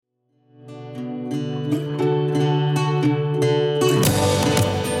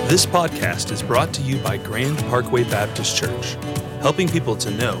This podcast is brought to you by Grand Parkway Baptist Church, helping people to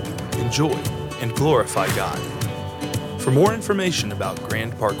know, enjoy, and glorify God. For more information about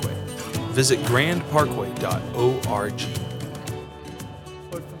Grand Parkway, visit grandparkway.org.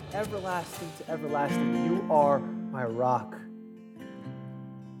 Lord, from everlasting to everlasting, you are my rock.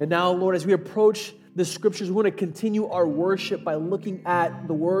 And now, Lord, as we approach the scriptures, we want to continue our worship by looking at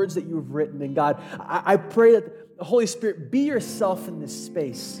the words that you've written. And God, I pray that the Holy Spirit, be yourself in this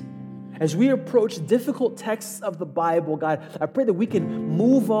space. As we approach difficult texts of the Bible, God, I pray that we can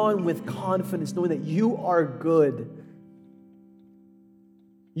move on with confidence, knowing that you are good.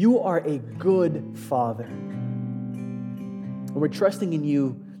 You are a good Father. And we're trusting in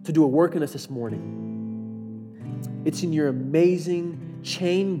you to do a work in us this morning. It's in your amazing,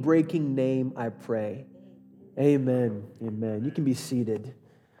 chain-breaking name I pray. Amen. Amen. You can be seated.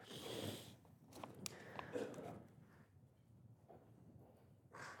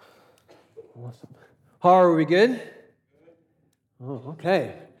 Awesome. How are we good? Oh,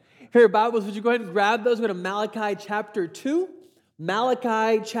 okay. Here, Bibles, would you go ahead and grab those? Go to Malachi chapter 2.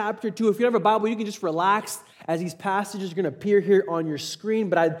 Malachi chapter 2. If you don't have a Bible, you can just relax as these passages are going to appear here on your screen.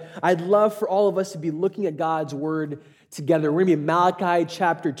 But I'd love for all of us to be looking at God's Word together. We're going to be in Malachi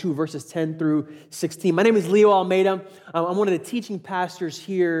chapter 2, verses 10 through 16. My name is Leo Almeida. I'm one of the teaching pastors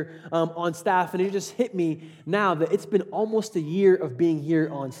here on staff. And it just hit me now that it's been almost a year of being here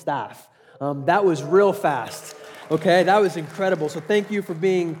on staff. That was real fast. Okay, that was incredible. So thank you for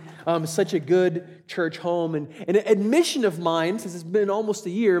being such a good church home. And an admission of mine, since it's been almost a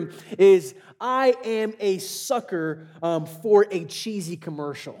year, is I am a sucker for a cheesy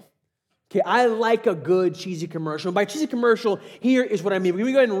commercial. Okay, I like a good cheesy commercial. And by cheesy commercial, here is what I mean. Can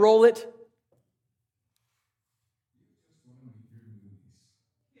we go ahead and roll it?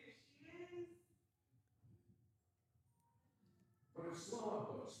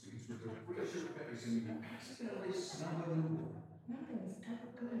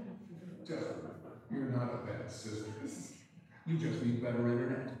 You're not a bad sister. You just need better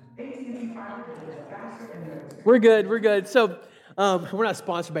internet. We're good. So, we're not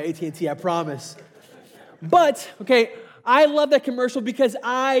sponsored by AT&T, I promise. But, okay, I love that commercial because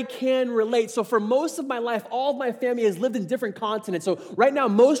I can relate. So for most of my life, all of my family has lived in different continents. So right now,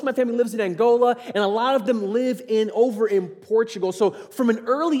 most of my family lives in Angola, and a lot of them live over in Portugal. So from an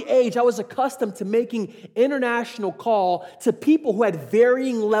early age, I was accustomed to making international call to people who had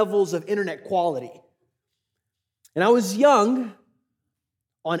varying levels of internet quality. And I was young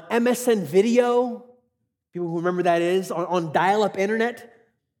on MSN Video, people who remember that is, on dial-up internet.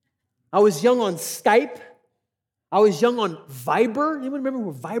 I was young on Skype. I was young on Viber. Anyone remember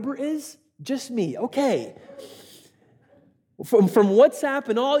what Viber is? Just me. Okay. From WhatsApp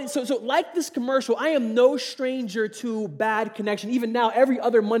and all. So like this commercial, I am no stranger to bad connection. Even now, every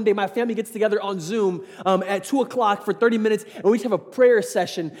other Monday, my family gets together on Zoom at 2 o'clock for 30 minutes, and we just have a prayer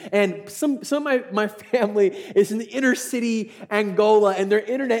session. And some of my family is in the inner city, Angola, and their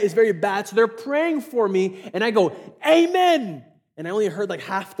internet is very bad. So they're praying for me, and I go, amen. And I only heard like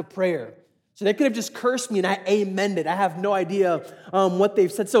half the prayer. So they could have just cursed me and I amened it. I have no idea what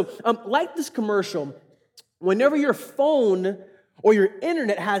they've said. So like this commercial, whenever your phone or your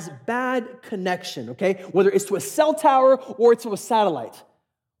internet has bad connection, okay, whether it's to a cell tower or to a satellite,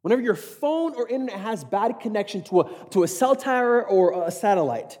 whenever your phone or internet has bad connection to a cell tower or a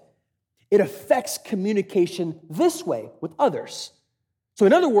satellite, it affects communication this way with others. So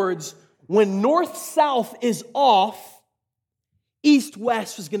in other words, when north-south is off,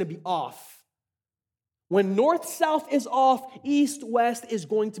 east-west is going to be off. When north-south is off, east-west is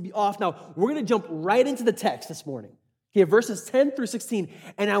going to be off. Now, we're going to jump right into the text this morning. Okay, verses 10 through 16.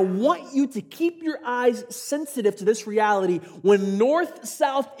 And I want you to keep your eyes sensitive to this reality. When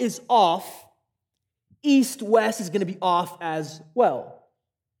north-south is off, east-west is going to be off as well.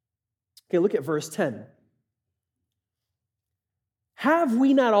 Okay, look at verse 10. Have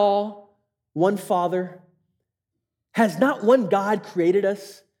we not all one Father? Has not one God created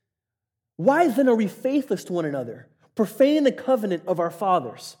us? Why then are we faithless to one another, profaning the covenant of our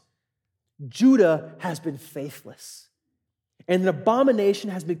fathers? Judah has been faithless, and an abomination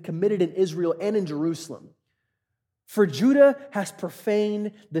has been committed in Israel and in Jerusalem. For Judah has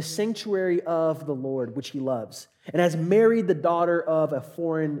profaned the sanctuary of the Lord, which he loves, and has married the daughter of a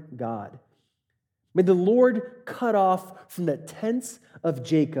foreign god. May the Lord cut off from the tents of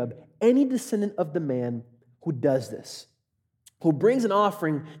Jacob any descendant of the man who does this, who brings an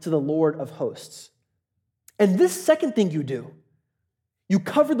offering to the Lord of hosts. And this second thing you do, you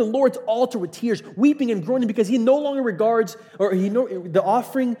cover the Lord's altar with tears, weeping and groaning because he no longer regards the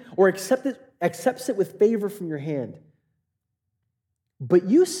offering or accepts it with favor from your hand. But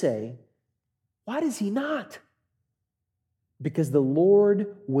you say, why does he not? Because the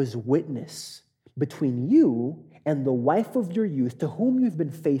Lord was witness between you and the wife of your youth, to whom you've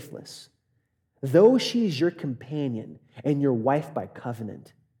been faithless, though she is your companion and your wife by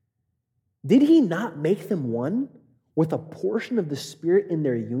covenant. Did he not make them one with a portion of the Spirit in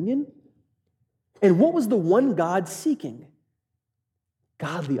their union? And what was the one God seeking?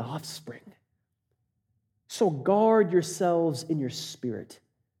 Godly offspring. So guard yourselves in your spirit,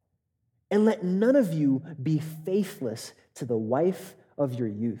 and let none of you be faithless to the wife of your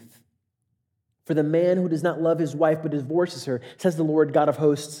youth. For the man who does not love his wife but divorces her, says the Lord God of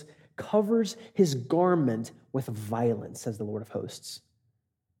hosts, covers his garment with violence, says the Lord of hosts.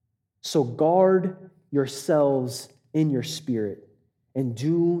 So guard yourselves in your spirit, and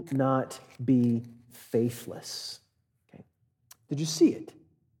do not be faithless. Okay. Did you see it?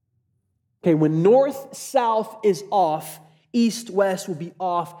 Okay, when north-south is off, east-west will be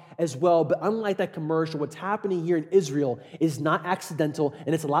off as well. But unlike that commercial, what's happening here in Israel is not accidental,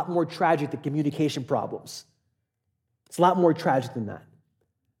 and it's a lot more tragic than communication problems. It's a lot more tragic than that.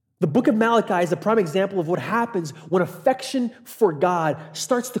 The book of Malachi is a prime example of what happens when affection for God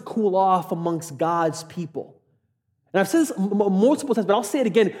starts to cool off amongst God's people. And I've said this multiple times, but I'll say it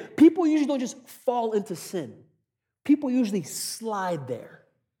again. People usually don't just fall into sin. People usually slide there.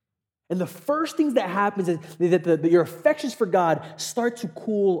 And the first things that happens is that your affections for God start to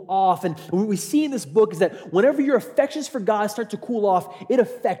cool off. And what we see in this book is that whenever your affections for God start to cool off, it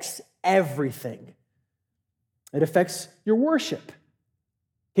affects everything. It affects your worship.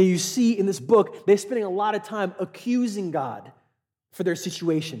 Okay, you see in this book, they're spending a lot of time accusing God for their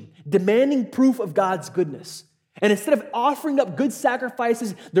situation, demanding proof of God's goodness. And instead of offering up good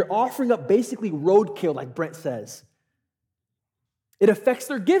sacrifices, they're offering up basically roadkill, like Brent says. It affects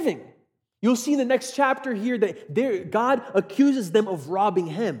their giving. You'll see in the next chapter here that God accuses them of robbing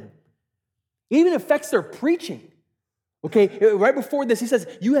him. It even affects their preaching. Okay, right before this, he says,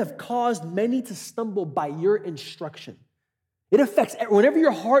 you have caused many to stumble by your instruction. It affects, whenever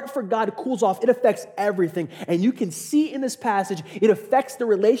your heart for God cools off, it affects everything. And you can see in this passage, it affects the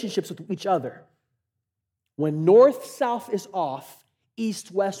relationships with each other. When north-south is off,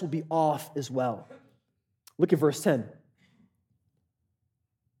 east-west will be off as well. Look at verse 10.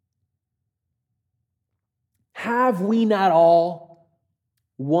 Have we not all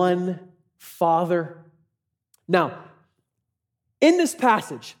one Father? Now, in this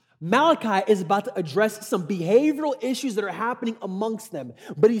passage, Malachi is about to address some behavioral issues that are happening amongst them,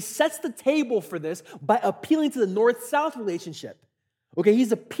 but he sets the table for this by appealing to the north-south relationship. Okay,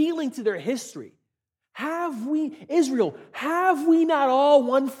 he's appealing to their history. Israel, have we not all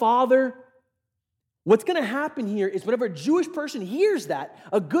one Father? What's going to happen here is whenever a Jewish person hears that,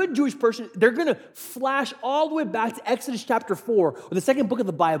 a good Jewish person, they're going to flash all the way back to Exodus chapter 4, or the second book of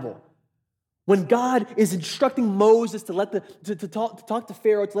the Bible, when God is instructing Moses to talk to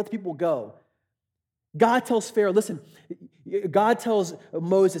Pharaoh, to let the people go. God tells Pharaoh, listen, God tells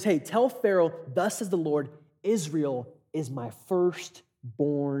Moses, hey, tell Pharaoh, thus says the Lord, Israel is my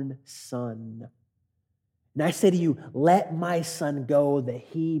firstborn son. And I say to you, let my son go that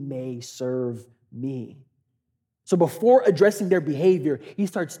he may serve me. So before addressing their behavior, he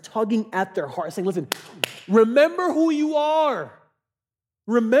starts tugging at their heart, saying, listen, remember who you are.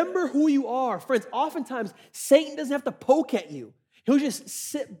 Remember who you are. Friends, oftentimes, Satan doesn't have to poke at you. He'll just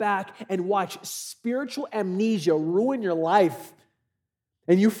sit back and watch spiritual amnesia ruin your life.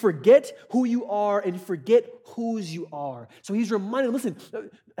 And you forget who you are and you forget whose you are. So he's reminding them, listen,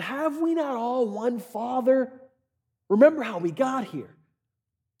 have we not all one Father? Remember how we got here.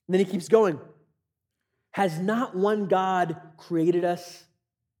 And then he keeps going. Has not one God created us?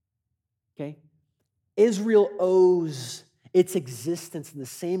 Okay. Israel owes its existence to the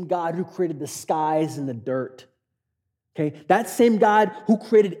same God who created the skies and the dirt. Okay. That same God who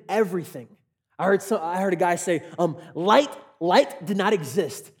created everything. I heard a guy say, light did not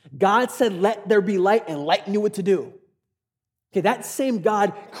exist. God said, let there be light, and light knew what to do. Okay, that same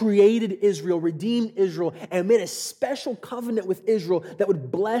God created Israel, redeemed Israel, and made a special covenant with Israel that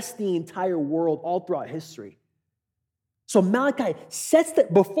would bless the entire world all throughout history. So Malachi sets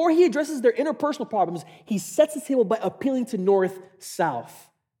that, before he addresses their interpersonal problems, he sets the table by appealing to north-south.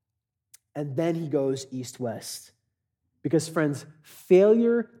 And then he goes east-west. Because, friends,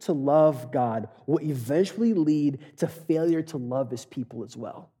 failure to love God will eventually lead to failure to love his people as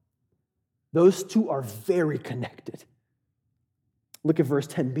well. Those two are very connected. Look at verse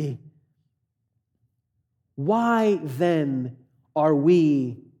 10b. Why then are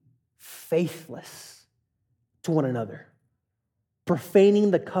we faithless to one another,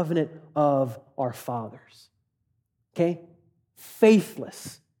 profaning the covenant of our fathers? Okay?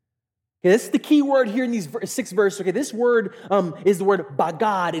 faithless. Okay, this is the key word here in these 6 verses. Okay, this word is the word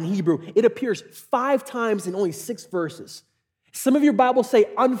bagad in Hebrew. It appears 5 times in only 6 verses. Some of your Bibles say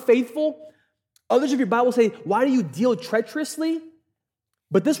unfaithful. Others of your Bibles say, why do you deal treacherously?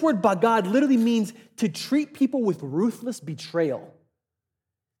 But this word bagad literally means to treat people with ruthless betrayal,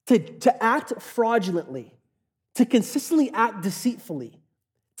 to act fraudulently, to consistently act deceitfully,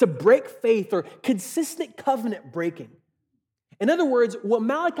 to break faith or consistent covenant breaking. In other words, what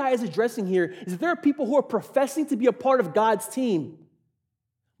Malachi is addressing here is that there are people who are professing to be a part of God's team,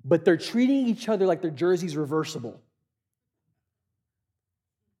 but they're treating each other like their jersey's reversible.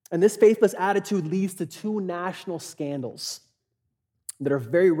 And this faithless attitude leads to 2 national scandals that are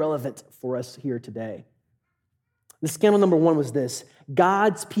very relevant for us here today. The scandal number 1 was this: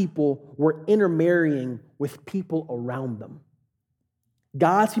 God's people were intermarrying with people around them.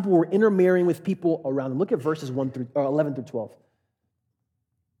 God's people were intermarrying with people around them. Look at verses 11 through 12.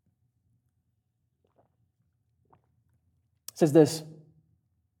 It says this: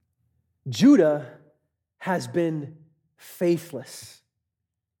 Judah has been faithless,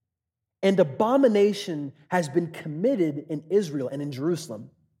 and abomination has been committed in Israel and in Jerusalem.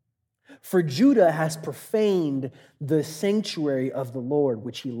 For Judah has profaned the sanctuary of the Lord,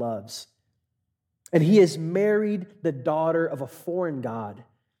 which he loves. And he has married the daughter of a foreign god.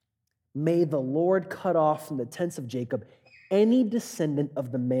 May the Lord cut off from the tents of Jacob any descendant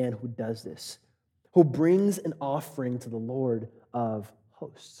of the man who does this, who brings an offering to the Lord of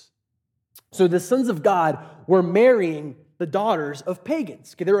hosts. So the sons of God were marrying the daughters of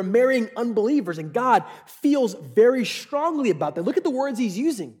pagans. Okay, they were marrying unbelievers, and God feels very strongly about that. Look at the words he's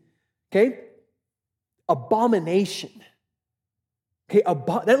using. Okay, abomination. Okay,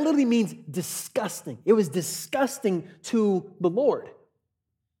 that literally means disgusting. It was disgusting to the Lord.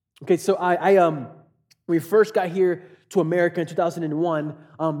 Okay, so when we first got here to America in 2001,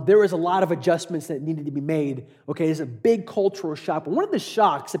 there was a lot of adjustments that needed to be made. Okay, it's a big cultural shock. But one of the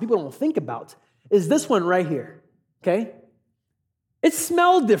shocks that people don't think about is this one right here. Okay, it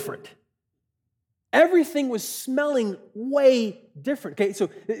smelled different. Everything was smelling way different. Okay, so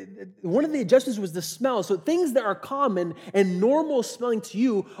one of the adjustments was the smell. So things that are common and normal smelling to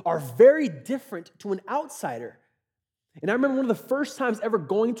you are very different to an outsider. And I remember one of the first times ever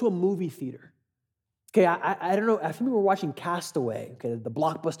going to a movie theater. Okay, I don't know, I think we were watching Castaway, okay, the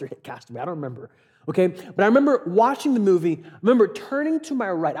blockbuster hit Castaway, I don't remember, okay? But I remember watching the movie, I remember turning to my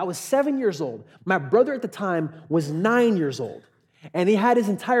right. I was 7 years old. My brother at the time was 9 years old. And he had his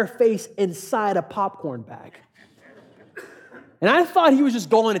entire face inside a popcorn bag. And I thought he was just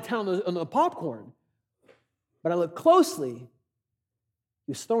going to town on the popcorn. But I looked closely,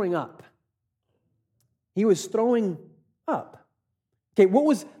 he was throwing up. He was throwing up. Okay, what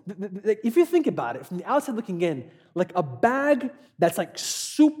was, if you think about it, from the outside looking in, like a bag that's like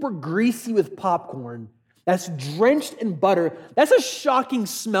super greasy with popcorn, that's drenched in butter, that's a shocking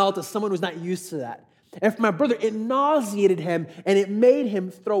smell to someone who's not used to that. And for my brother, it nauseated him and it made him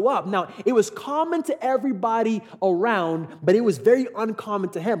throw up. Now, it was common to everybody around, but it was very uncommon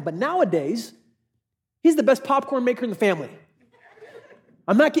to him. But nowadays, he's the best popcorn maker in the family.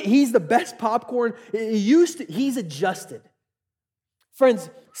 I'm not kidding. He's the best popcorn. He's adjusted. Friends,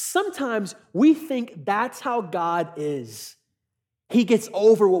 sometimes we think that's how God is. He gets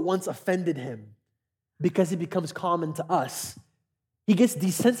over what once offended him because it becomes common to us. He gets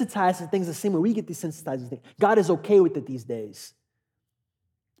desensitized to things the same way we get desensitized to things. God is okay with it these days.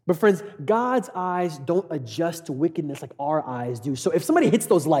 But friends, God's eyes don't adjust to wickedness like our eyes do. So if somebody hits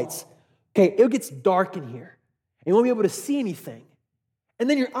those lights, okay, it gets dark in here. And you won't be able to see anything. And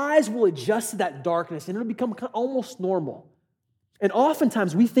then your eyes will adjust to that darkness and it'll become almost normal. And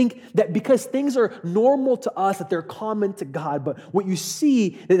oftentimes we think that because things are normal to us, that they're common to God. But what you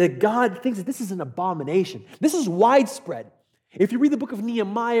see, that God thinks that this is an abomination. This is widespread. If you read the book of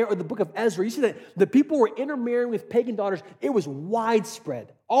Nehemiah or the book of Ezra, you see that the people were intermarrying with pagan daughters. It was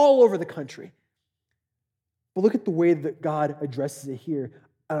widespread all over the country. But look at the way that God addresses it here.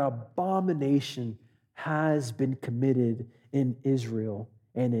 An abomination has been committed in Israel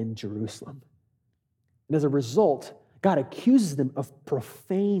and in Jerusalem. And as a result, God accuses them of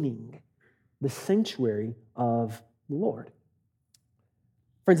profaning the sanctuary of the Lord.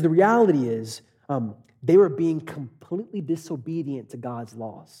 Friends, the reality is they were being completely disobedient to God's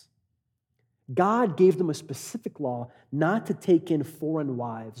laws. God gave them a specific law not to take in foreign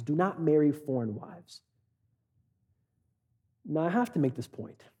wives. Do not marry foreign wives. Now, I have to make this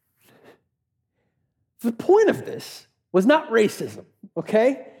point. The point of this was not racism,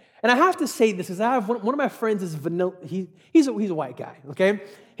 okay? And I have to say this because I have one of my friends is vanilla. He's a white guy, okay?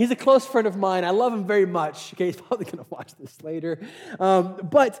 He's a close friend of mine. I love him very much. Okay, he's probably going to watch this later.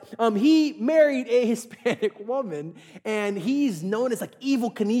 But he married a Hispanic woman, and he's known as like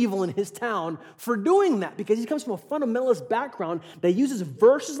Evel Knievel in his town for doing that because he comes from a fundamentalist background that uses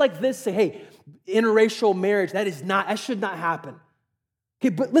verses like this to say, hey, interracial marriage, that should not happen. Okay,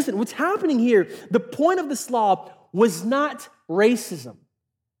 but listen, what's happening here, the point of this law was not racism.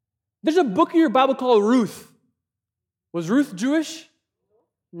 There's a book in your Bible called Ruth. Was Ruth Jewish?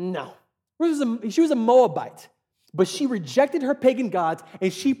 No. She was a Moabite, but she rejected her pagan gods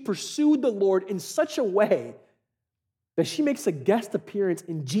and she pursued the Lord in such a way that she makes a guest appearance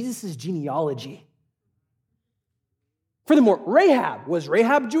in Jesus' genealogy. Furthermore, Rahab. Was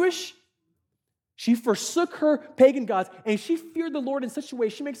Rahab Jewish? She forsook her pagan gods and she feared the Lord in such a way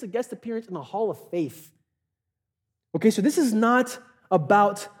she makes a guest appearance in the Hall of Faith. Okay, so this is not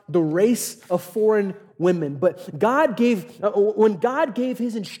about the race of foreign women, but when God gave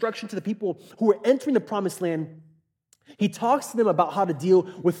his instruction to the people who were entering the promised land, he talks to them about how to deal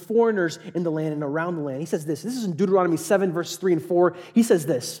with foreigners in the land and around the land. He says this is in Deuteronomy 7, verse 3 and 4. He says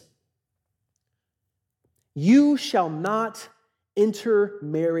this, "You shall not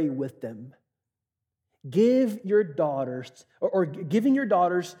intermarry with them. Give your daughters, or giving your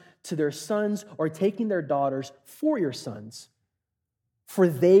daughters to their sons, or taking their daughters for your sons, for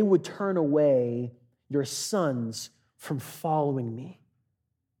they would turn away your sons from following me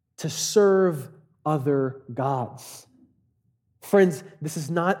to serve other gods." Friends, this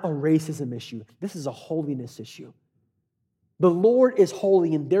is not a racism issue. This is a holiness issue. The Lord is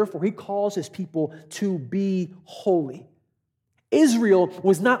holy, and therefore he calls his people to be holy. Israel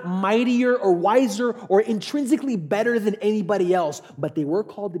was not mightier or wiser or intrinsically better than anybody else, but they were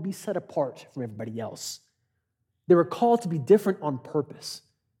called to be set apart from everybody else. They were called to be different on purpose.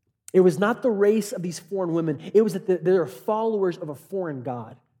 It was not the race of these foreign women. It was that they are followers of a foreign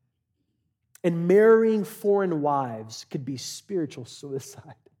god. And marrying foreign wives could be spiritual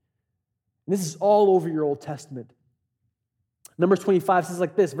suicide. And this is all over your Old Testament. Numbers 25 says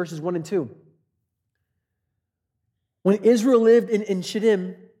like this, verses 1 and 2. When Israel lived in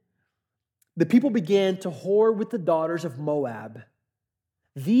Shittim, the people began to whore with the daughters of Moab.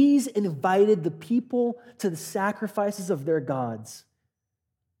 These invited the people to the sacrifices of their gods,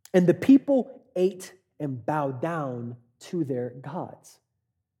 and the people ate and bowed down to their gods.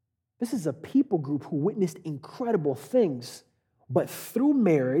 This is a people group who witnessed incredible things, but through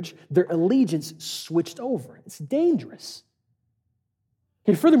marriage, their allegiance switched over. It's dangerous.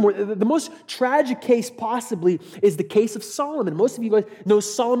 And furthermore, the most tragic case possibly is the case of Solomon. Most of you guys know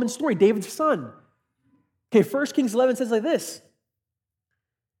Solomon's story, David's son. Okay, 1 Kings 11 says like this.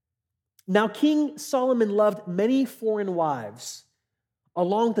 Now King Solomon loved many foreign wives,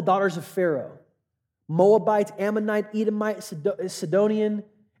 along with the daughters of Pharaoh, Moabite, Ammonite, Edomite, Sidonian,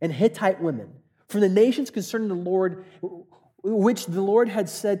 and Hittite women, from the nations concerning the Lord, which the Lord had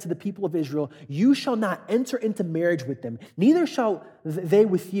said to the people of Israel, "You shall not enter into marriage with them, neither shall they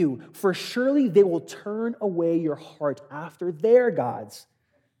with you, for surely they will turn away your heart after their gods."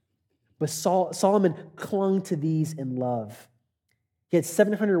 But Solomon clung to these in love. He had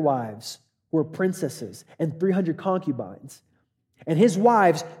 700 wives who were princesses and 300 concubines. And his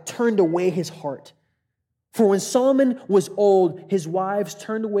wives turned away his heart. For when Solomon was old, his wives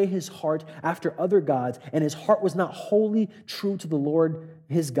turned away his heart after other gods, and his heart was not wholly true to the Lord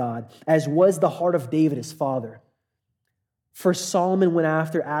his God, as was the heart of David his father. For Solomon went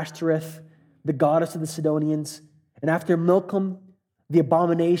after Ashtoreth, the goddess of the Sidonians, and after Milcom, the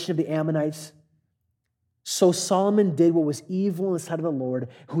abomination of the Ammonites. So Solomon did what was evil in the sight of the Lord,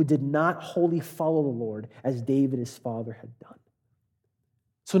 who did not wholly follow the Lord, as David his father had done.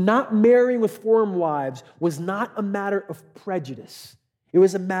 So not marrying with foreign wives was not a matter of prejudice. It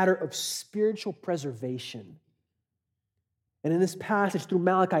was a matter of spiritual preservation. And in this passage through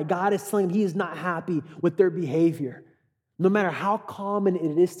Malachi, God is telling them he is not happy with their behavior, no matter how common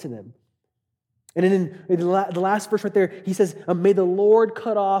it is to them. And in the last verse right there, he says, "May the Lord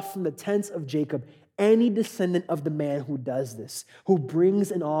cut off from the tents of Jacob any descendant of the man who does this, who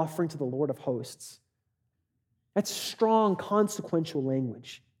brings an offering to the Lord of hosts." That's strong, consequential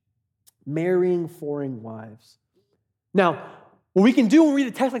language. Marrying foreign wives. Now, what we can do when we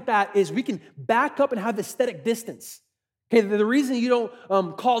read a text like that is we can back up and have aesthetic distance. Okay, the reason you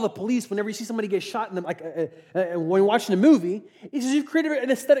don't call the police whenever you see somebody get shot in them, like when you're watching a movie, is because you've created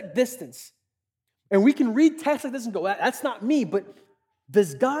an aesthetic distance. And we can read texts like this and go, "That's not me," but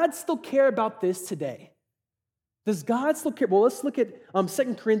does God still care about this today? Does God still care? Well, let's look at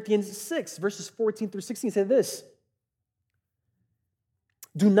 2 Corinthians 6, verses 14 through 16. Say this.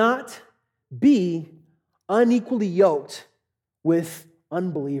 Do not be unequally yoked with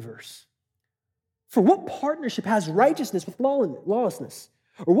unbelievers. For what partnership has righteousness with lawlessness?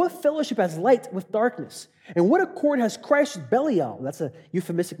 Or what fellowship has light with darkness? And what accord has Christ with Belial? That's a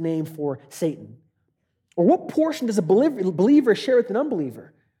euphemistic name for Satan. Or what portion does a believer share with an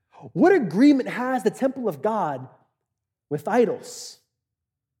unbeliever? What agreement has the temple of God with idols?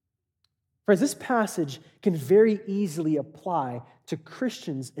 Friends, this passage can very easily apply to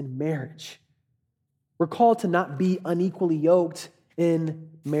Christians in marriage. We're called to not be unequally yoked in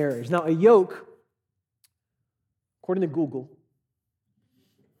marriage. Now, a yoke, according to Google,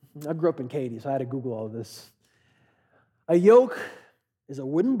 I grew up in Katy, so I had to Google all of this. A yoke is a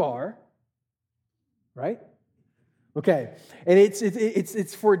wooden bar, right? Okay, and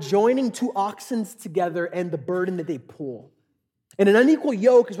it's for joining two oxen together and the burden that they pull. And an unequal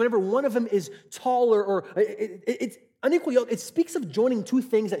yoke is whenever one of them is taller, or it's unequal yoke. It speaks of joining two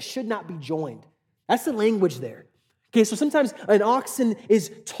things that should not be joined. That's the language there. Okay, so sometimes an oxen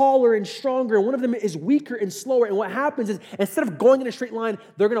is taller and stronger, and one of them is weaker and slower. And what happens is instead of going in a straight line,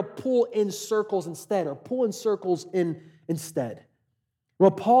 they're going to pull in circles instead, or pull in circles instead.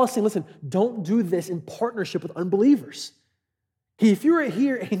 Well, Paul is saying, listen, don't do this in partnership with unbelievers. If you are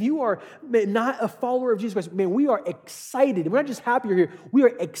here and you are not a follower of Jesus Christ, man, we are excited. We're not just happy you're here. We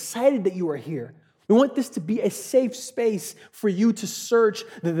are excited that you are here. We want this to be a safe space for you to search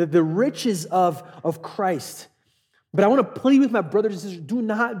the riches of Christ. But I want to plead with my brothers and sisters, do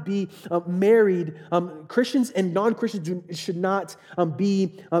not be married. Christians and non-Christians should not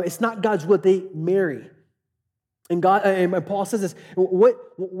be, it's not God's will that they marry. And Paul says this,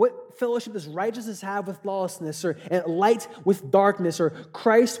 what fellowship does righteousness have with lawlessness, or light with darkness, or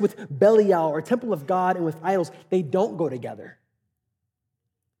Christ with Belial, or temple of God and with idols? They don't go together.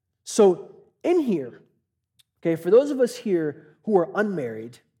 So in here, okay, for those of us here who are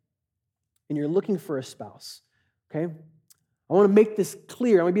unmarried and you're looking for a spouse, okay, I want to make this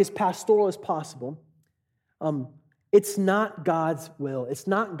clear. I want to be as pastoral as possible. It's not God's will. It's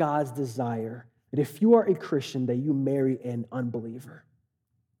not God's desire that if you are a Christian, that you marry an unbeliever.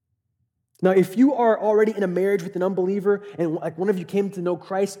 Now, if you are already in a marriage with an unbeliever and like one of you came to know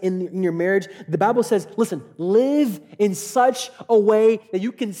Christ in your marriage, the Bible says, listen, live in such a way that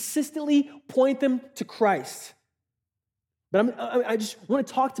you consistently point them to Christ. But I just want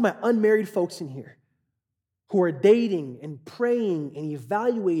to talk to my unmarried folks in here who are dating and praying and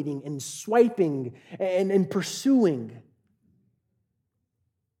evaluating and swiping and pursuing.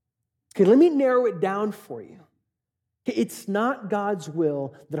 Okay, let me narrow it down for you. Okay, it's not God's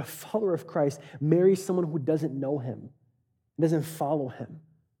will that a follower of Christ marries someone who doesn't know him, doesn't follow him.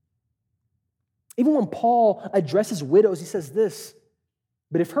 Even when Paul addresses widows, he says this,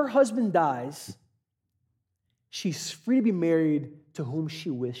 but if her husband dies, she's free to be married to whom she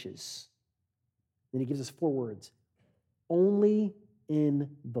wishes. Then he gives us 4 words, only in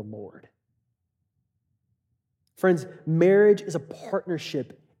the Lord. Friends, marriage is a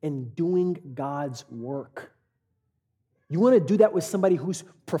partnership in doing God's work. You want to do that with somebody who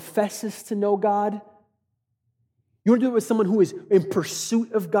professes to know God? You want to do it with someone who is in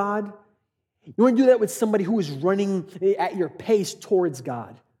pursuit of God? You want to do that with somebody who is running at your pace towards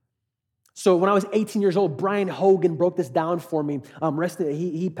God? So when I was 18 years old, Brian Hogan broke this down for me.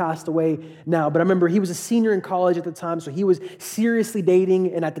 He passed away now, but I remember he was a senior in college at the time, so he was seriously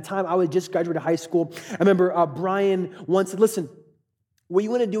dating, and at the time I was just graduated high school. I remember Brian once said, listen, what you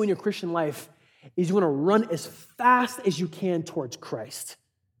want to do in your Christian life is you want to run as fast as you can towards Christ.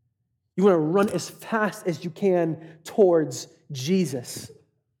 You want to run as fast as you can towards Jesus.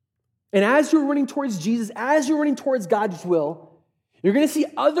 And as you're running towards Jesus, as you're running towards God's will, you're going to see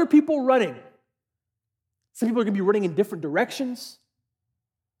other people running. Some people are going to be running in different directions.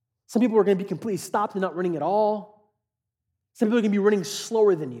 Some people are going to be completely stopped and not running at all. Some people are going to be running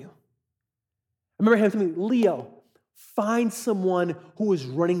slower than you. I remember having to tell me, Leo, find someone who is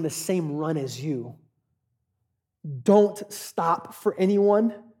running the same run as you. Don't stop for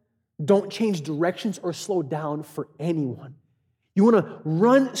anyone. Don't change directions or slow down for anyone. You want to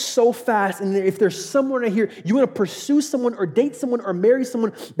run so fast, and if there's someone right here, you want to pursue someone or date someone or marry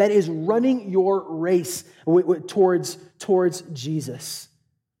someone that is running your race towards Jesus.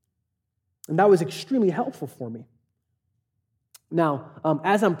 And that was extremely helpful for me. Now,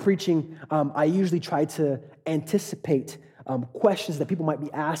 as I'm preaching, I usually try to anticipate questions that people might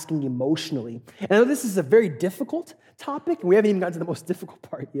be asking emotionally. And I know this is a very difficult topic, and we haven't even gotten to the most difficult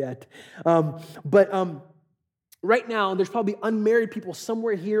part yet. Right now, there's probably unmarried people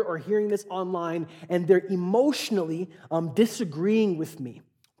somewhere here or hearing this online, and they're emotionally disagreeing with me,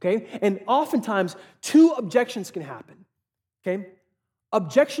 okay? And oftentimes, 2 objections can happen, okay?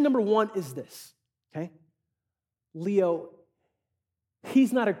 Objection number one is this, okay? Leo,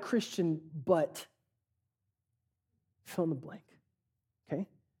 he's not a Christian, but fill in the blank, okay?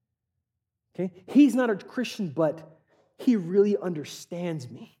 Okay? He's not a Christian, but he really understands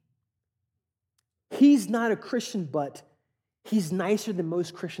me. He's not a Christian, but he's nicer than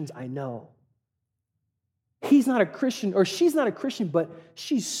most Christians I know. He's not a Christian, or she's not a Christian, but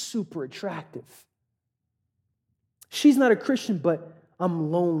she's super attractive. She's not a Christian, but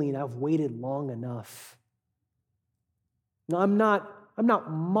I'm lonely and I've waited long enough. Now, I'm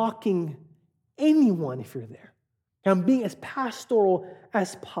not mocking anyone if you're there. I'm being as pastoral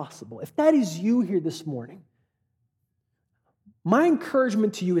as possible. If that is you here this morning, my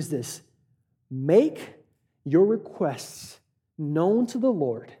encouragement to you is this: make your requests known to the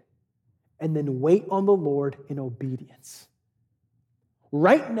Lord and then wait on the Lord in obedience.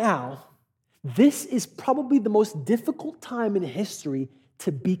 Right now, this is probably the most difficult time in history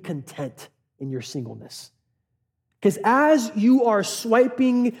to be content in your singleness. Because as you are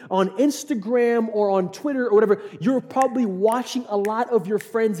swiping on Instagram or on Twitter or whatever, you're probably watching a lot of your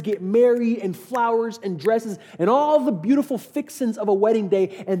friends get married and flowers and dresses and all the beautiful fixings of a wedding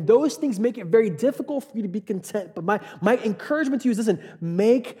day. And those things make it very difficult for you to be content. But my encouragement to you is, listen,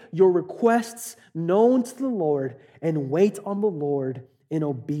 make your requests known to the Lord and wait on the Lord in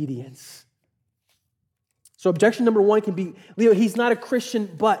obedience. So objection number one can be, Leo, he's not a Christian,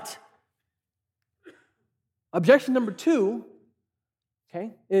 but... Objection number two,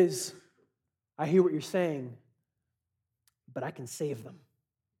 okay, is I hear what you're saying, but I can save them.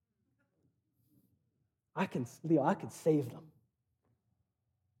 Leo, I can save them.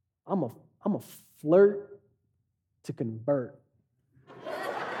 I'm a flirt to convert.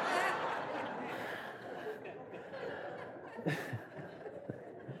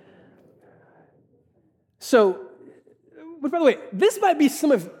 So, but by the way, this might be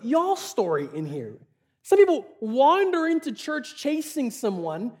some of y'all's story in here. Some people wander into church chasing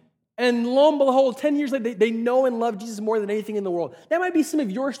someone, and lo and behold, 10 years later, they know and love Jesus more than anything in the world. That might be some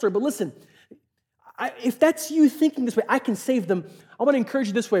of your story, but listen, if that's you thinking this way, I can save them, I want to encourage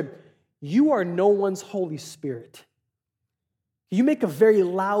you this way. You are no one's Holy Spirit. You make a very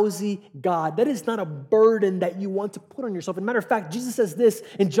lousy God. That is not a burden that you want to put on yourself. As a matter of fact, Jesus says this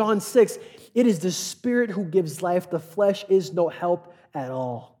in John 6, it is the Spirit who gives life. The flesh is no help at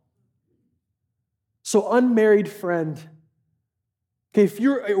all. So unmarried friend, okay, if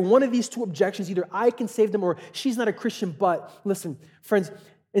you're one of these two objections, either I can save them or she's not a Christian, but listen, friends,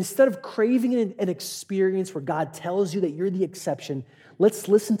 instead of craving an experience where God tells you that you're the exception, let's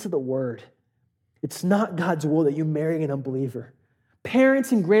listen to the word. It's not God's will that you marry an unbeliever.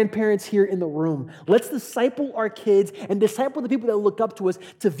 Parents and grandparents here in the room, let's disciple our kids and disciple the people that look up to us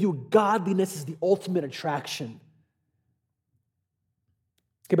to view godliness as the ultimate attraction.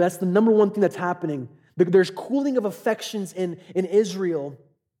 Okay, but that's the number one thing that's happening. There's cooling of affections in Israel.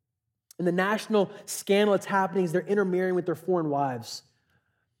 And the national scandal that's happening is they're intermarrying with their foreign wives.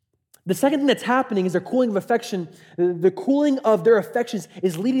 The second thing that's happening is their cooling of affection. The cooling of their affections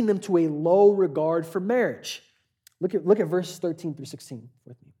is leading them to a low regard for marriage. Look at verses 13 through 16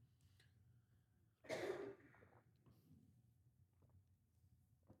 with me.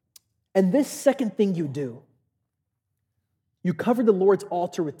 And this second thing you do, you cover the Lord's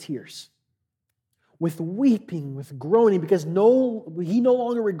altar with tears, with weeping, with groaning, because he no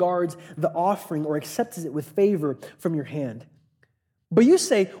longer regards the offering or accepts it with favor from your hand. But you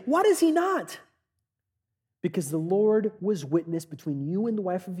say, why does he not? Because the Lord was witness between you and the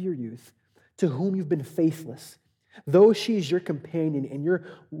wife of your youth, to whom you've been faithless, though she is your companion and your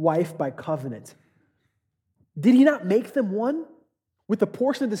wife by covenant. Did he not make them one with a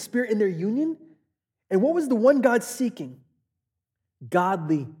portion of the Spirit in their union? And what was the one God seeking?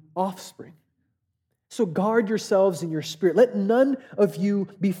 Godly offspring. So guard yourselves in your spirit. Let none of you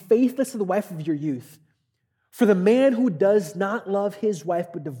be faithless to the wife of your youth. For the man who does not love his wife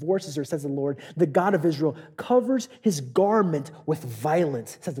but divorces her, says the Lord, the God of Israel, covers his garment with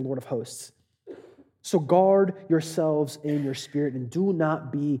violence, says the Lord of hosts. So guard yourselves in your spirit and do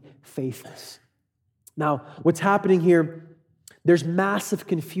not be faithless. Now, what's happening here, there's massive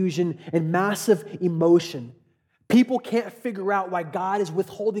confusion and massive emotion. People can't figure out why God is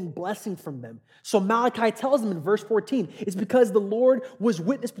withholding blessing from them. So Malachi tells them in verse 14, it's because the Lord was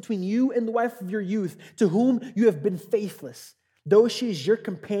witness between you and the wife of your youth, to whom you have been faithless, though she is your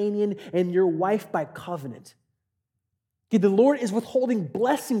companion and your wife by covenant. Okay, the Lord is withholding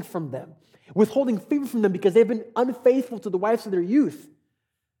blessing from them, withholding favor from them because they've been unfaithful to the wives of their youth.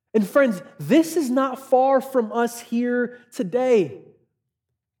 And friends, this is not far from us here today.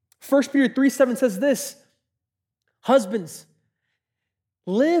 1 Peter 3:7 says this, husbands,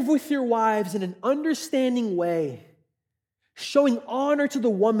 Live with your wives in an understanding way, showing honor to the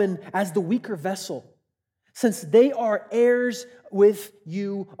woman as the weaker vessel, since they are heirs with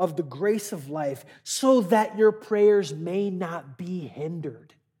you of the grace of life, so that your prayers may not be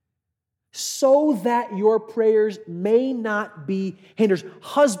hindered. So that your prayers may not be hindered.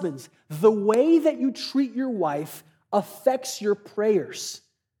 Husbands, the way that you treat your wife affects your prayers.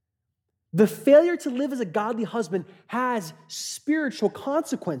 The failure to live as a godly husband has spiritual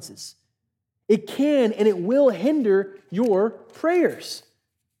consequences. It can and it will hinder your prayers.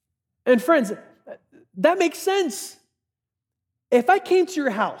 And friends, that makes sense. If I came to your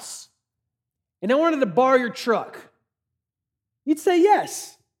house and I wanted to borrow your truck, you'd say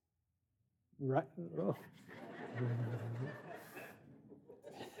yes. Right? Oh.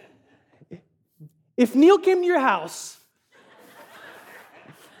 If Neil came to your house,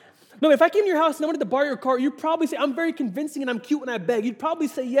 if I came to your house and I wanted to borrow your car, you'd probably say, I'm very convincing and I'm cute when I beg. You'd probably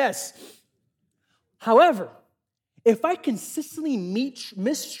say yes. However, if I consistently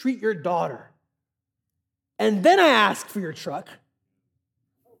mistreat your daughter, and then I ask for your truck,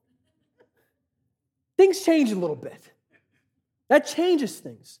 things change a little bit. That changes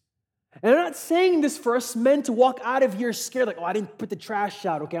things. And I'm not saying this for us men to walk out of here scared, like, I didn't put the trash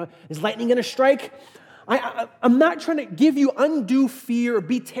out, okay? Is lightning going to strike? I'm not trying to give you undue fear or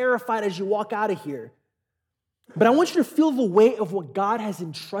be terrified as you walk out of here. But I want you to feel the weight of what God has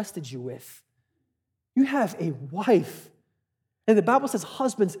entrusted you with. You have a wife. And the Bible says,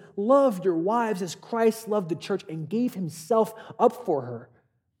 husbands, love your wives as Christ loved the church and gave himself up for her.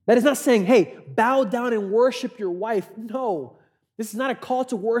 That is not saying, hey, bow down and worship your wife. No. This is not a call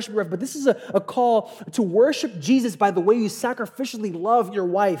to worship your wife, but this is a call to worship Jesus by the way you sacrificially love your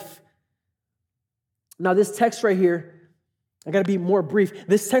wife. Now, this text right here, I got to be more brief.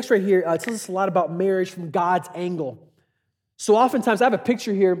 This text right here tells us a lot about marriage from God's angle. So oftentimes, I have a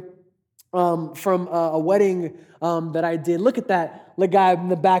picture here from a wedding that I did. Look at that little guy in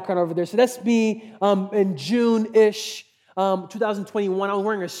the background over there. So that's me in June-ish, 2021. I was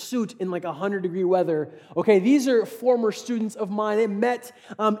wearing a suit in like 100-degree weather. Okay, these are former students of mine. They met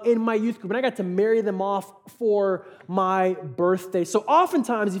in my youth group, and I got to marry them off for my birthday. So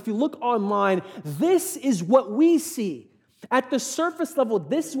oftentimes, if you look online, this is what we see. At the surface level,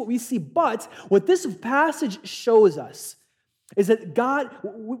 this is what we see. But what this passage shows us is that God,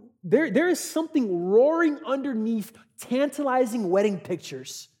 there is something roaring underneath tantalizing wedding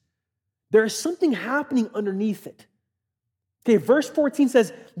pictures. There is something happening underneath it. Okay, verse 14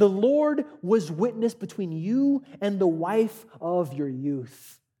 says, the Lord was witness between you and the wife of your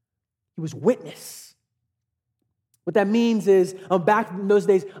youth. He was witness. What that means is, back in those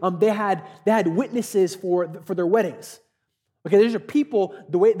days, they had witnesses for their weddings. Okay, these are people,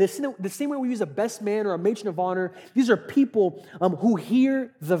 the same way we use a best man or a matron of honor, these are people who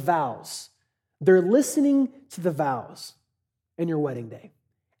hear the vows. They're listening to the vows in your wedding day.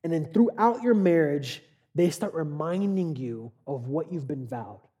 And then throughout your marriage, they start reminding you of what you've been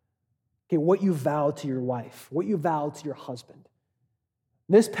vowed. Okay, what you vowed to your wife, what you vowed to your husband.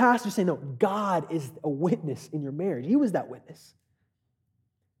 This pastor is saying, no, God is a witness in your marriage. He was that witness.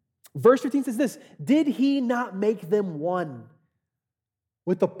 Verse 15 says this, did he not make them one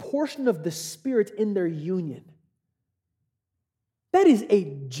with a portion of the Spirit in their union? That is a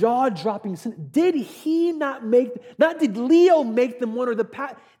jaw-dropping sentence. Did he not did Leo make them one,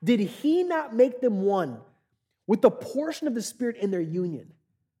 did he not make them one with a portion of the Spirit in their union?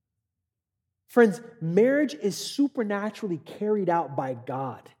 Friends, marriage is supernaturally carried out by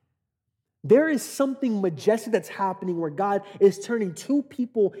God. There is something majestic that's happening where God is turning two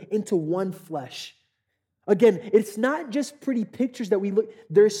people into one flesh. Again, it's not just pretty pictures that we look,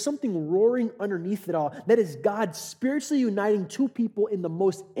 there's something roaring underneath it all. That is God spiritually uniting two people in the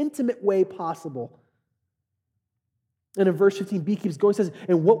most intimate way possible. And in verse 15b keeps going, says,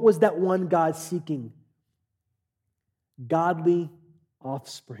 and what was that one God seeking? Godly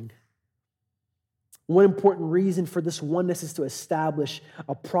offspring. One important reason for this oneness is to establish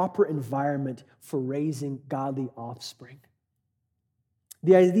a proper environment for raising godly offspring.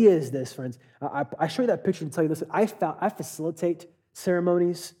 The idea is this, friends. I show you that picture to tell you this. I facilitate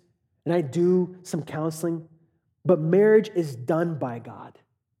ceremonies and I do some counseling, but marriage is done by God.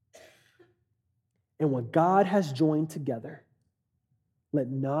 And what God has joined together, let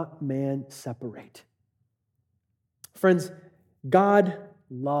not man separate. Friends, God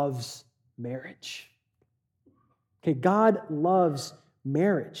loves marriage. Okay, God loves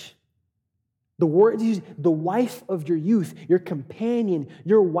marriage. The word is the wife of your youth, your companion,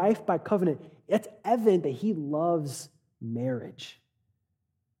 your wife by covenant. It's evident that he loves marriage.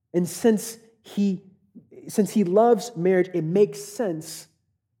 And since he loves marriage, it makes sense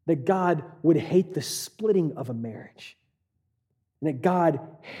that God would hate the splitting of a marriage, and that God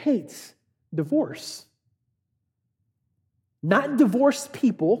hates divorce. Not divorced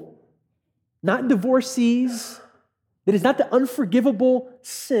people, not divorcees. That is not the unforgivable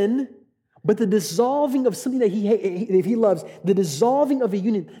sin, but the dissolving of something that he loves, the dissolving of a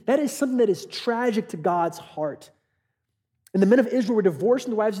union. That is something that is tragic to God's heart. And the men of Israel were divorcing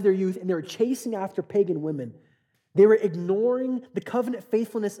the wives of their youth, and they were chasing after pagan women. They were ignoring the covenant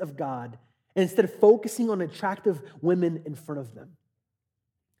faithfulness of God, and instead of focusing on attractive women in front of them.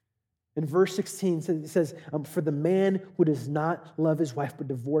 In verse 16, it says, for the man who does not love his wife but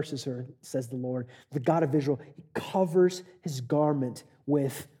divorces her, says the Lord, the God of Israel, he covers his garment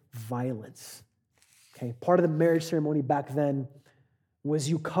with violence. Okay, part of the marriage ceremony back then was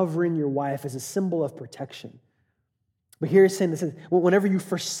you covering your wife as a symbol of protection. But here it's saying this, whenever you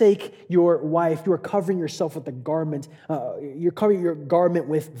forsake your wife, you are covering yourself with the garment. You're covering your garment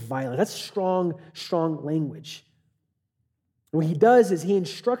with violence. That's strong, strong language. What he does is he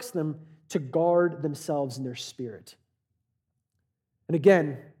instructs them to guard themselves in their spirit. And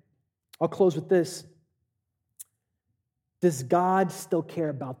again, I'll close with this. Does God still care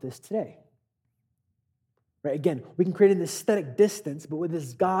about this today? Right? Again, we can create an aesthetic distance, but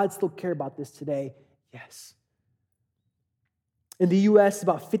does God still care about this today? Yes. In the U.S.,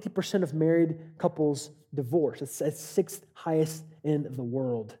 about 50% of married couples divorce. It's sixth highest in the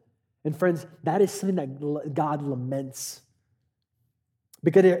world. And friends, that is something that God laments.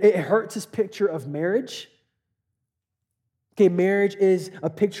 Because it hurts his picture of marriage. Okay, marriage is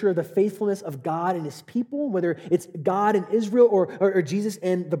a picture of the faithfulness of God and his people, whether it's God and Israel or Jesus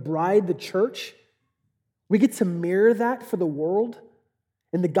and the bride, the church. We get to mirror that for the world.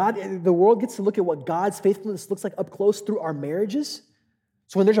 And the world gets to look at what God's faithfulness looks like up close through our marriages.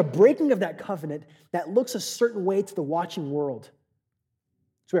 So when there's a breaking of that covenant, that looks a certain way to the watching world.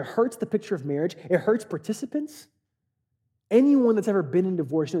 So it hurts the picture of marriage. It hurts participants. Anyone that's ever been in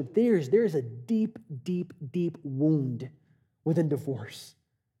divorce knows there is a deep, deep, deep wound within divorce.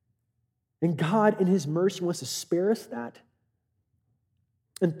 And God, in his mercy, wants to spare us that.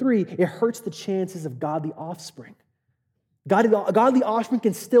 And 3, it hurts the chances of godly offspring. Godly offspring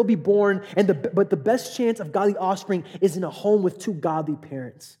can still be born, but the best chance of godly offspring is in a home with 2 godly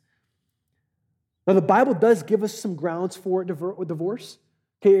parents. Now, the Bible does give us some grounds for divorce.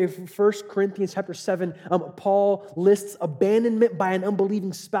 Okay, 1 Corinthians chapter 7, Paul lists abandonment by an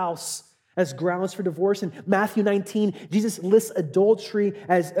unbelieving spouse as grounds for divorce. In Matthew 19, Jesus lists adultery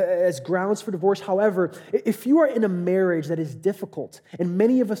as grounds for divorce. However, if you are in a marriage that is difficult, and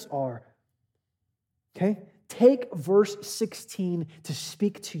many of us are, okay, take verse 16 to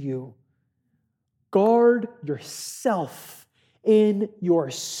speak to you. Guard yourself in your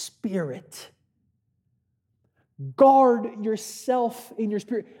spirit. Guard yourself in your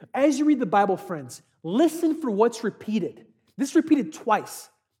spirit. As you read the Bible, friends, listen for what's repeated. This is repeated twice.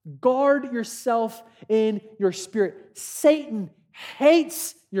 Guard yourself in your spirit. Satan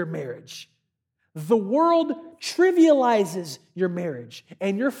hates your marriage. The world trivializes your marriage,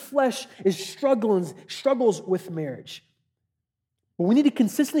 and your flesh struggles with marriage. But we need to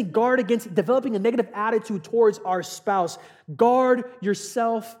consistently guard against developing a negative attitude towards our spouse. Guard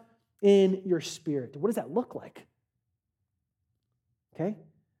yourself in your spirit. What does that look like? Okay?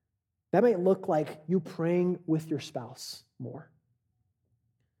 That might look like you praying with your spouse more.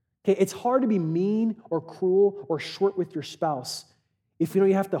 Okay, it's hard to be mean or cruel or short with your spouse if you know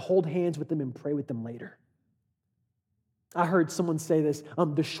you have to hold hands with them and pray with them later. I heard someone say this,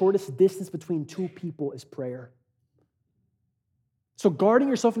 the shortest distance between 2 people is prayer. So guarding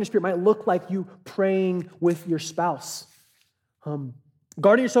yourself in your spirit might look like you praying with your spouse.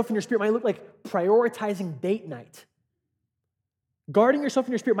 Guarding yourself in your spirit might look like prioritizing date night. Guarding yourself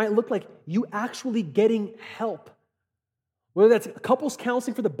in your spirit might look like you actually getting help. Whether that's couples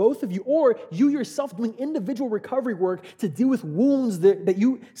counseling for the both of you, or you yourself doing individual recovery work to deal with wounds that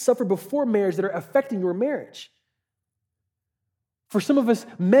you suffered before marriage that are affecting your marriage. For some of us,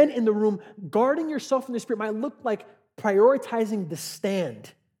 men in the room, guarding yourself in the spirit might look like prioritizing the stand.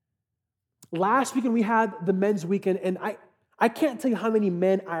 Last weekend, we had the men's weekend, and I can't tell you how many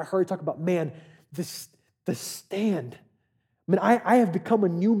men I heard talk about, man, the stand. I mean, I have become a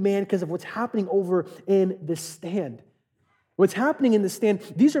new man because of what's happening over in the stand. What's happening in the stand,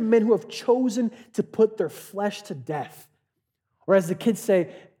 these are men who have chosen to put their flesh to death. Or as the kids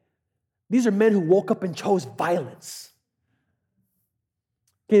say, these are men who woke up and chose violence.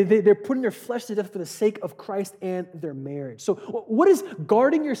 Okay, they're putting their flesh to death for the sake of Christ and their marriage. So what does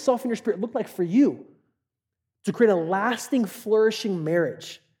guarding yourself in your spirit look like for you to create a lasting, flourishing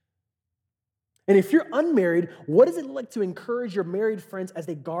marriage? And if you're unmarried, what does it look like to encourage your married friends as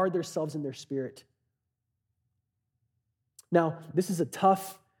they guard themselves in their spirit? Now, this is a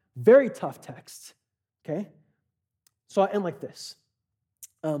tough, very tough text, okay? So I'll end like this.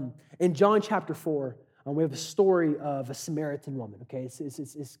 In John chapter 4, we have a story of a Samaritan woman, okay?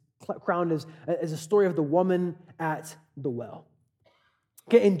 It's crowned as a story of the woman at the well.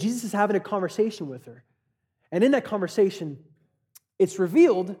 Okay, and Jesus is having a conversation with her. And in that conversation, it's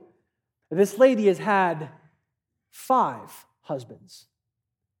revealed that this lady has had 5 husbands.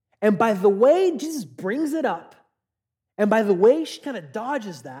 And by the way Jesus brings it up, and by the way she kind of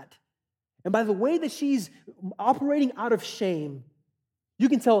dodges that, and by the way that she's operating out of shame, you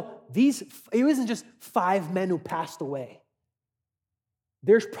can tell it isn't just 5 men who passed away.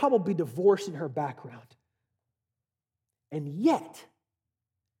 There's probably divorce in her background. And yet,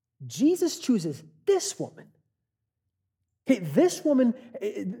 Jesus chooses this woman. Okay, this woman,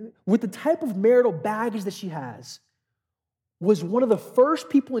 with the type of marital baggage that she has, was one of the first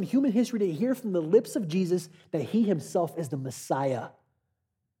people in human history to hear from the lips of Jesus that he himself is the Messiah.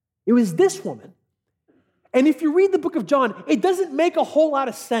 It was this woman. And if you read the book of John, it doesn't make a whole lot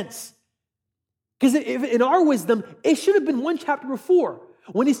of sense. Because in our wisdom, it should have been one chapter before,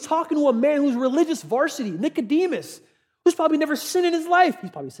 when he's talking to a man who's religious varsity, Nicodemus, who's probably never sinned in his life.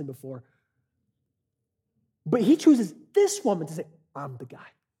 He's probably sinned before. But he chooses this woman to say, I'm the guy.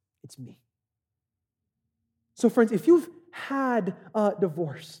 It's me. So friends, if you've had a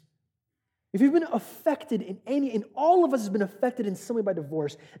divorce, if you've been affected and all of us have been affected in some way by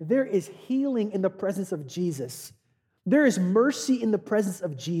divorce, there is healing in the presence of Jesus. There is mercy in the presence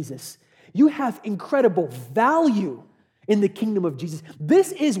of Jesus. You have incredible value in the kingdom of Jesus.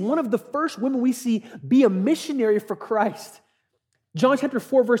 This is one of the first women we see be a missionary for Christ. John chapter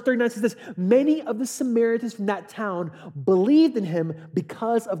 4, verse 39 says this, many of the Samaritans from that town believed in him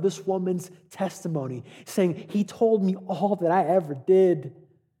because of this woman's testimony, saying, he told me all that I ever did.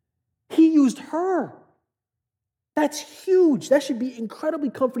 He used her. That's huge. That should be incredibly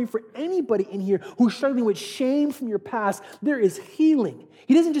comforting for anybody in here who's struggling with shame from your past. There is healing.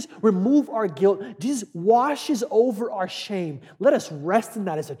 He doesn't just remove our guilt. Jesus washes over our shame. Let us rest in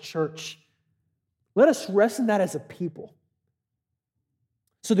that as a church. Let us rest in that as a people.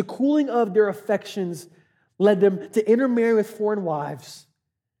 So the cooling of their affections led them to intermarry with foreign wives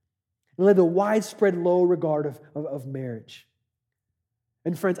and led to widespread low regard of marriage.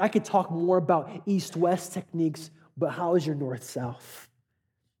 And friends, I could talk more about east-west techniques, but how is your north-south?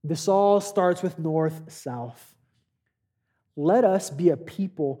 This all starts with north-south. Let us be a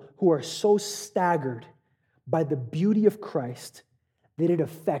people who are so staggered by the beauty of Christ that it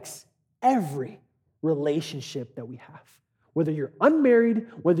affects every relationship that we have. Whether you're unmarried,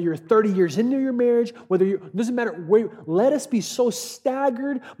 whether you're 30 years into your marriage, doesn't matter where, let us be so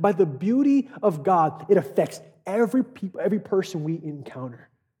staggered by the beauty of God, it affects every person we encounter.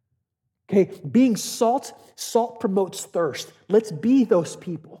 Okay, being salt promotes thirst. Let's be those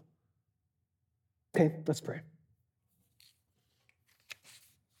people. Okay, let's pray.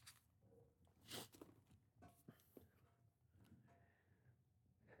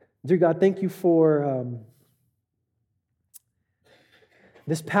 Dear God, thank you for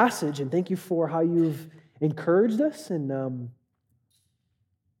this passage, and thank you for how you've encouraged us, and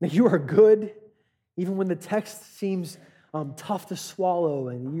that you are good, even when the text seems tough to swallow,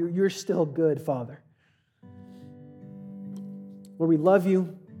 and you're still good, Father. Lord, we love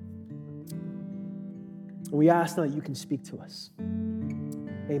you. We ask now that you can speak to us.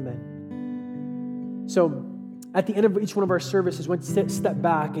 Amen. So, at the end of each one of our services, we want to step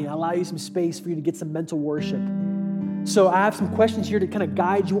back and allow you some space for you to get some mental worship. So I have some questions here to kind of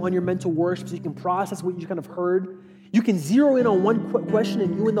guide you on your mental worship so you can process what you kind of heard. You can zero in on one question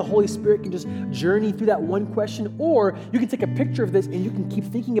and you and the Holy Spirit can just journey through that one question, or you can take a picture of this and you can keep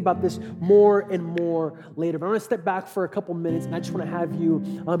thinking about this more and more later. But I'm going to step back for a couple minutes and I just want to have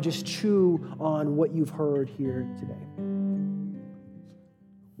you just chew on what you've heard here today.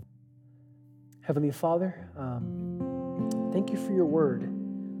 Heavenly Father, thank you for your word.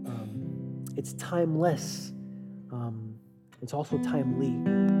 It's timeless. It's also timely.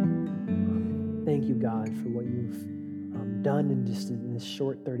 Thank you, God, for what you've done in this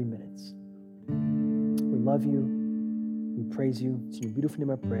short 30 minutes. We love you. We praise you. It's in your beautiful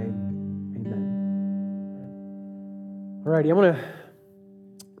name I pray. Amen. All righty, I want to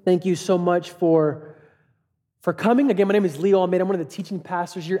thank you so much for coming. Again, my name is Leo Almeida. I'm one of the teaching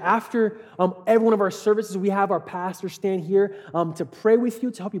pastors here. After every one of our services, we have our pastors stand here to pray with you,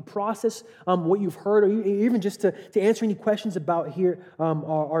 to help you process what you've heard, or even just to answer any questions about here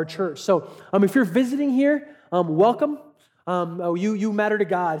our church. So if you're visiting here, welcome. You matter to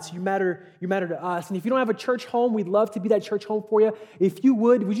God, so you matter to us. And if you don't have a church home, we'd love to be that church home for you. If you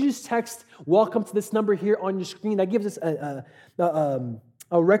would you just text welcome to this number here on your screen? That gives us a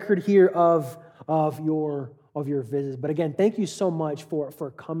record here of your visits. But again, thank you so much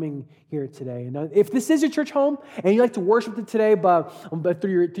for coming here today. And if this is your church home and you like to worship it today, but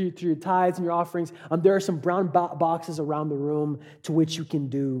through your tithes and your offerings, there are some brown boxes around the room to which you can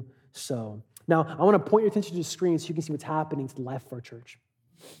do so. Now, I want to point your attention to the screen so you can see what's happening to the left of our church.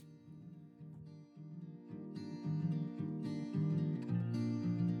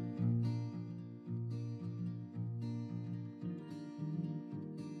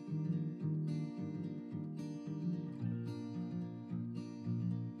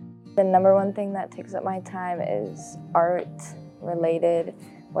 The number one thing that takes up my time is art related,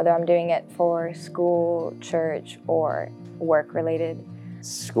 whether I'm doing it for school, church, or work related.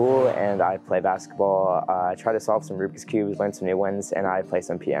 School, and I play basketball. I try to solve some Rubik's Cubes, learn some new ones, and I play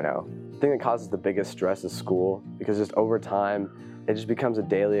some piano. The thing that causes the biggest stress is school, because just over time, it just becomes a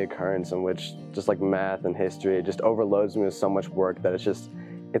daily occurrence in which, just like math and history, it just overloads me with so much work that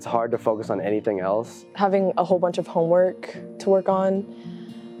it's hard to focus on anything else. Having a whole bunch of homework to work on,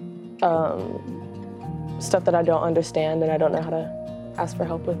 stuff that I don't understand and I don't know how to ask for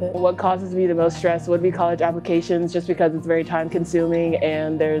help with it. What causes me the most stress would be college applications, just because it's very time consuming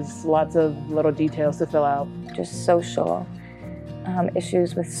and there's lots of little details to fill out. Just social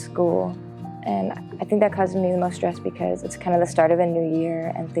issues with school. And I think that causes me the most stress because it's kind of the start of a new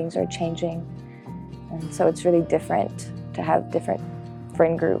year and things are changing. And so it's really different to have different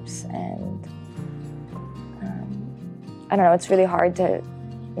friend groups. And I don't know, it's really hard to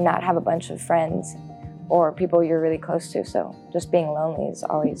not have a bunch of friends or people you're really close to, so just being lonely is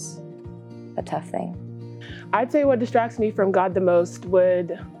always a tough thing. I'd say what distracts me from God the most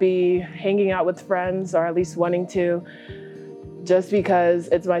would be hanging out with friends, or at least wanting to, just because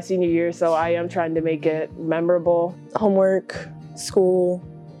it's my senior year, so I am trying to make it memorable. Homework, school,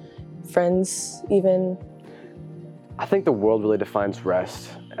 friends even. I think the world really defines rest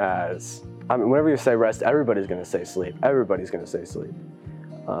as, whenever you say rest, everybody's gonna say sleep. Everybody's gonna say sleep.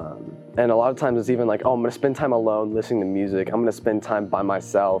 And a lot of times it's even like, I'm gonna spend time alone listening to music. I'm gonna spend time by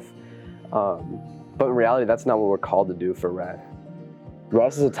myself. But in reality, that's not what we're called to do for rest.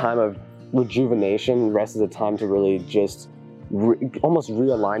 Rest is a time of rejuvenation. Rest is a time to really just almost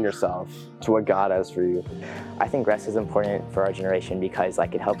realign yourself to what God has for you. I think rest is important for our generation because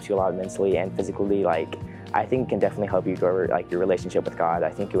it helps you a lot mentally and physically. I think it can definitely help you grow your relationship with God. I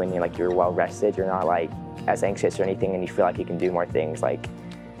think when you're well rested, you're not as anxious or anything, and you feel like you can do more things.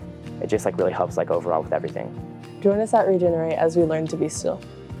 It just really helps overall with everything. Join us at Regenerate as we learn to be still.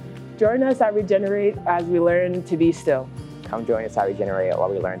 Join us at Regenerate as we learn to be still. Come join us at Regenerate while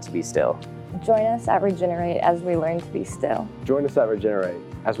we learn to be still. Join us at Regenerate as we learn to be still. Join us at Regenerate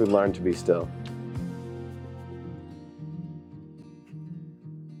as we learn to be still.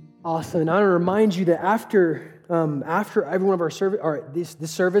 Awesome. And I want to remind you that after every one of our service, or this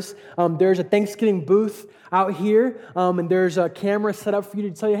service, there's a Thanksgiving booth out here, and there's a camera set up for you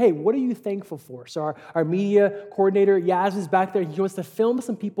to tell you, hey, what are you thankful for? So our media coordinator, Yaz, is back there. He wants to film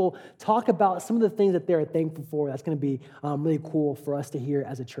some people talk about some of the things that they're thankful for. That's going to be really cool for us to hear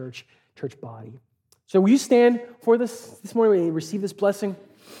as a church body. So will you stand for this morning and receive this blessing?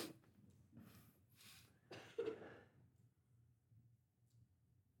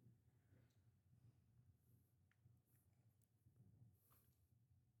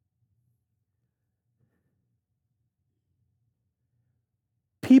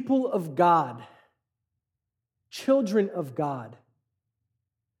 People of God, children of God,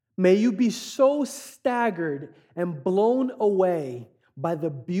 may you be so staggered and blown away by the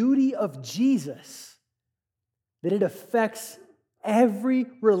beauty of Jesus that it affects every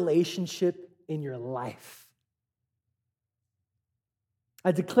relationship in your life.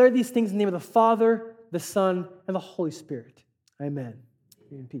 I declare these things in the name of the Father, the Son, and the Holy Spirit. Amen.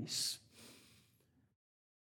 In peace.